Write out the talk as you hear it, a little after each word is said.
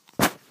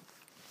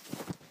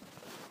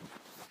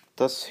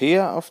Das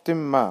Heer auf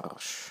dem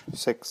Marsch.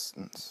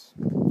 6.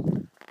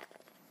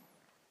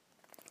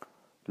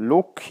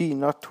 Loci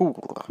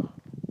Natura.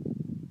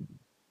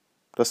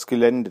 Das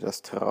Gelände,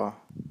 das Terrain.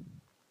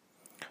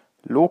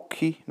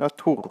 Loci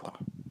Natura.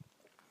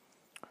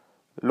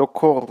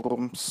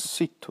 Locorum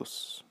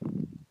situs.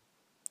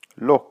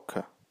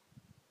 Loca.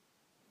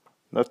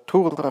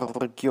 Natura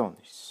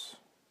regionis.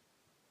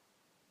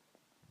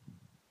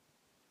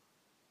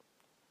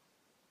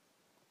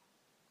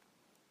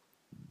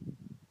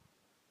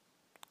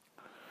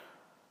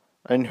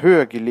 Ein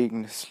höher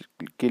gelegenes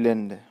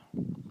Gelände.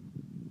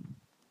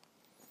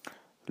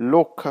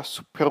 Loca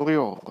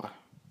superiore.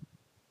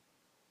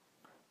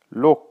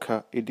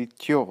 Loca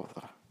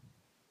editiore.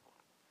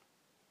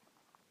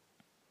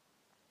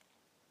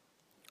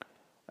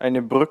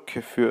 Eine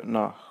Brücke führt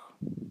nach.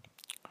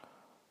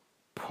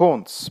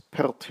 Pons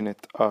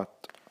pertinet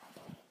ad.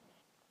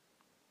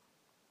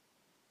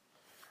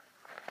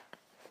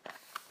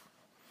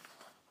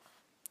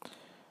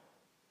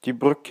 Die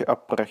Brücke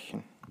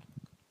abbrechen.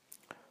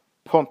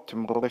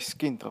 Pontem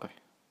rescindere.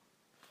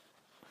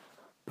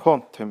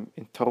 Pontem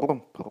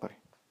interrompere.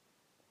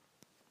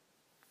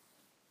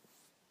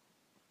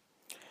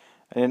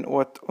 Einen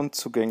Ort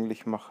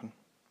unzugänglich machen.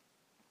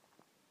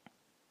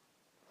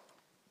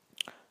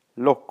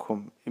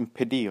 Locum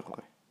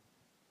impedire.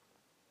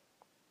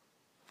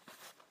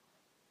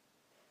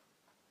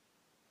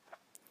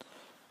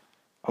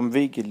 Am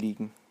Wege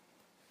liegen.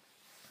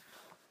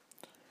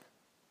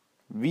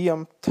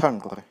 Viam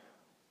tangere.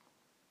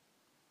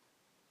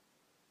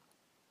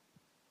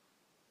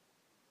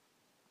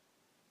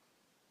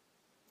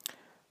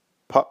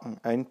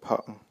 Packen,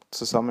 einpacken,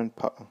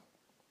 zusammenpacken.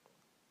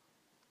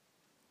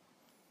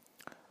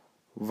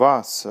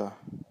 Vasa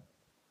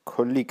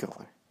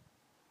colligere.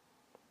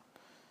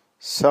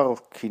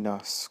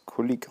 Sarkinas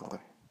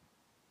colligere.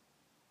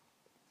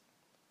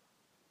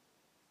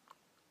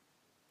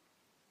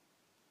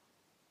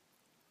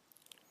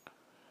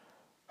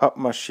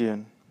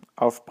 Abmarschieren,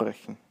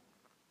 aufbrechen.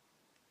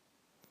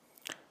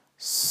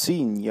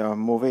 Signa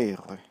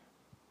movere.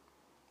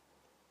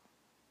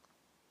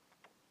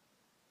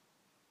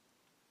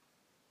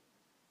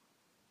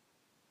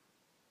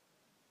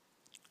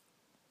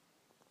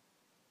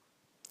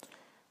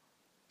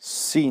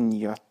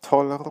 Signa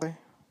tollere.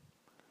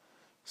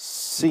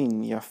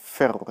 Signa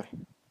ferre.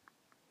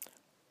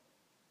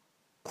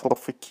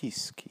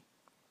 Profekiski.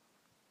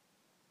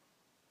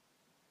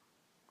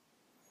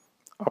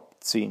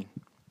 Abziehen.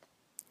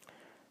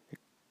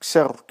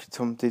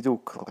 Exercitum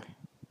deducere.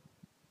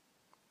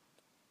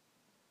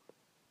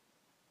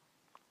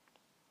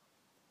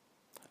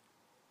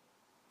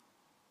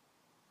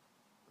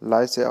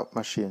 Leise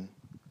abmarschieren.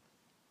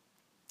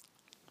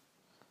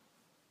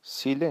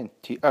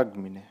 Silenti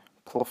agmine.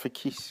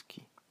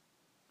 Profekiski.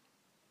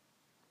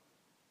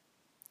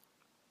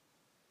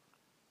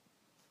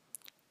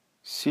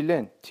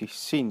 Silenti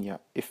signa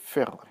e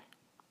ferre.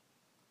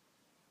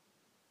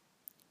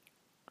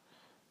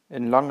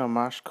 In langer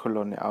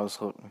Marschkolonne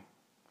ausrücken.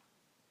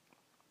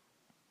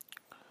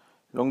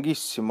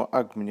 Longissimo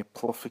agmine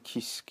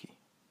profekiski.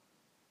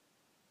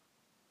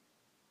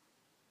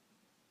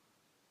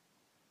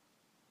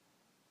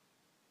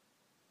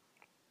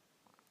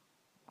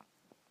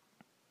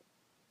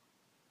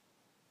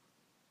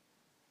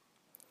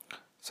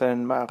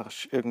 Seinen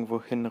Marsch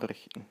irgendwo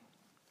hinrichten.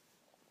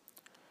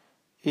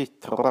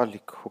 Iter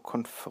aliquo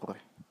conferre.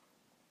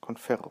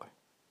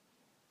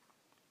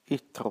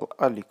 Iter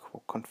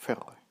aliquo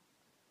conferre.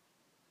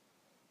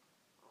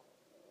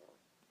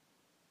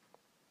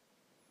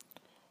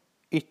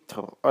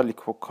 Iter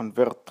aliquo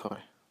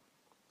convertere.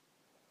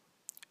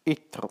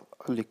 Iter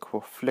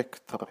aliquo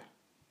flectere.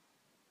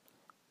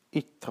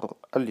 Iter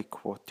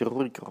aliquo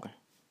dirigere.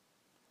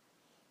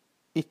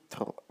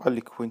 Iter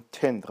aliquo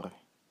intendere.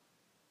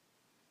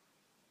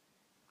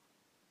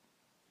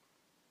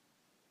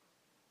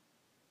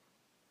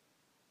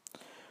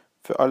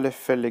 Für alle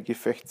Fälle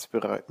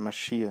gefechtsbereit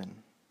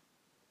marschieren.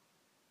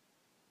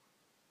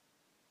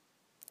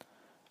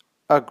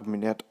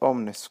 Agmine ad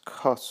omnes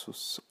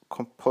casus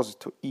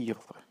composito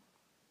ire.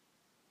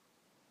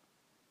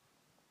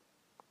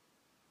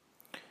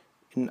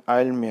 In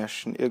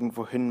Eilmärschen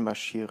irgendwo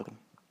hinmarschieren.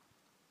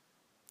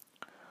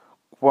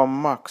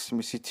 Quam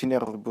maximis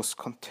itineribus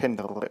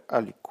contendere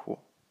aliquo.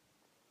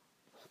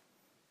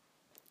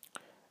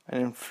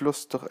 Einen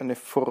Fluss durch eine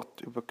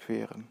Furt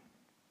überqueren.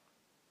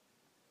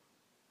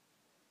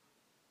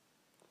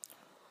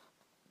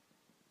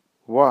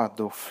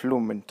 Vado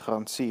flumen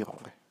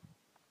transire.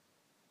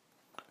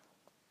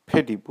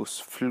 Pedibus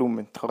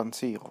flumen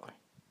transire.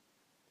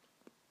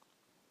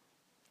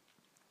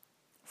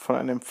 Von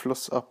einem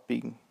Fluss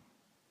abbiegen.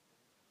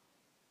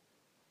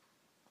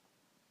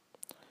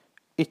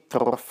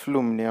 Iter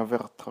flumnia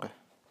vertere.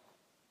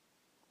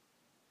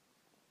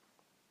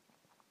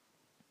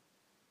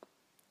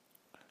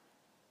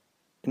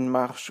 In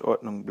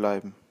Marschordnung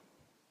bleiben.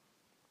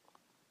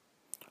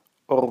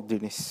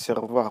 Ordinis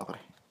servare.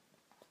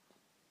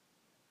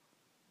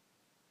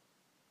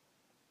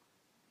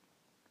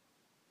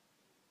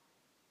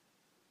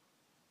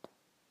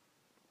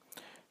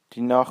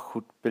 die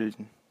Nachhut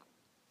bilden.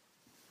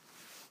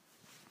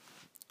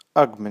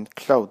 Agment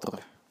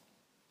claudere,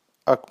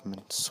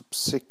 agment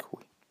subsequi.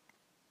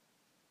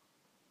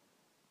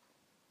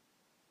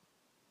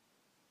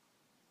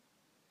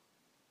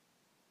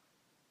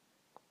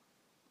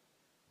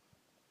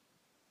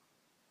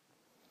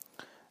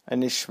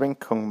 Eine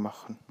Schwenkung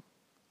machen.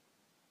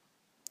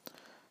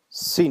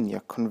 Signa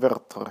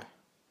convertere.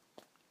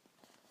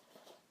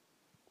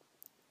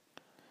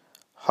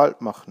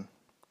 Halt machen,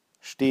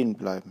 stehen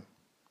bleiben.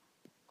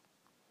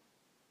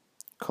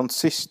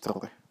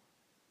 Consistere.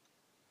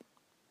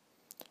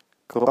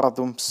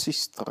 Gradum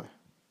sistere.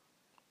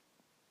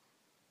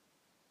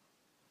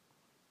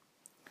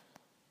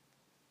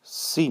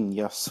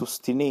 Signa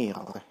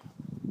sustinere.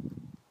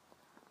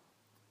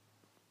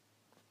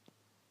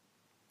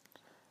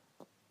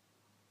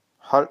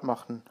 Halt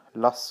machen,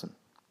 lassen.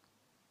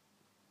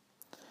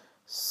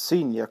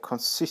 Signa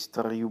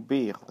consistere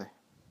iubere.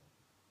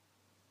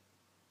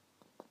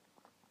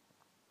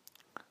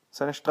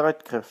 Seine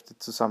Streitkräfte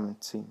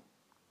zusammenziehen.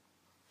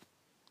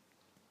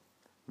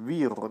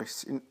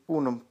 Viris in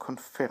unum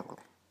conferre.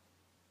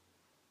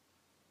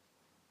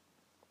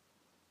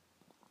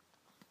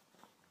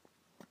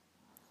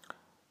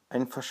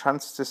 Ein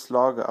verschanztes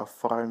Lager auf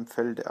freiem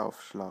Felde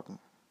aufschlagen.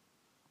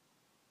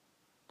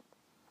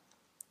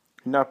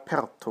 In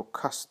aperto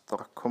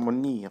castra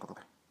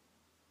communire.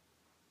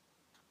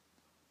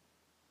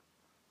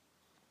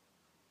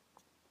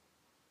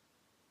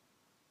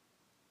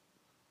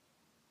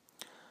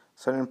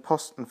 Seinen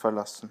Posten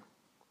verlassen.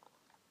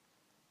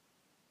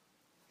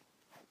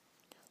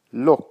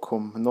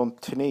 Locum non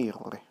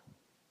tenere.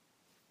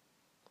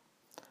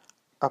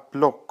 Ab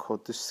loco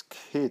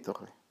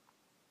discedere.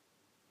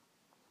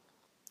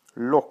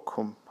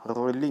 Locum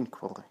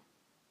relinquere.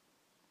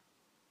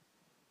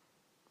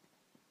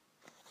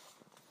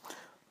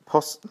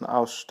 Posten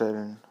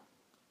ausstellen.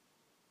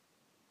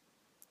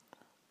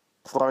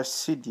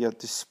 Praesidia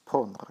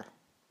disponere.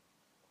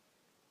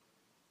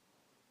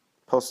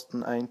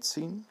 Posten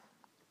einziehen.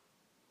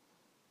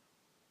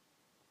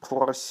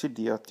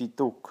 Praesidia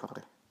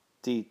deducere.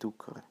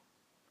 Deducere.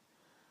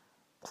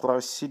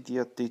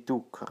 Praesidia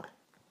deducere.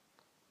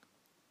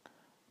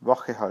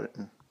 Wache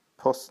halten.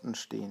 Posten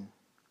stehen.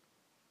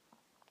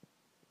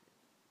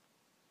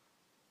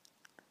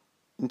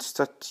 In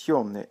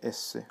statione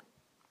esse.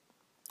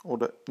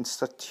 Oder in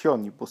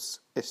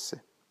stationibus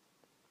esse.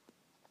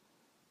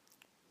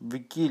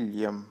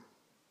 Vigiliam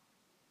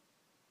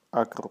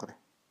agere.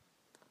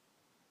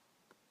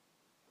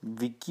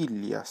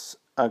 Vigilias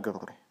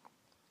agere.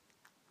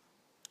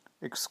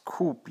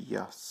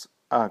 Excubias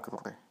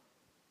agere.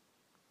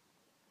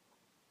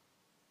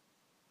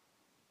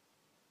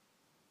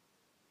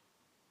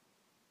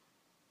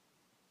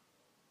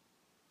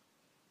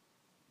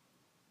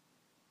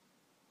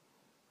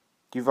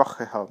 Die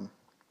Wache haben.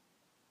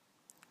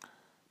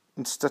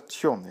 In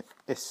statione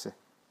esse.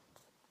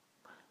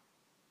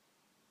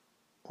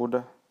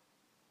 Oder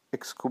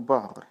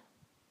excubare.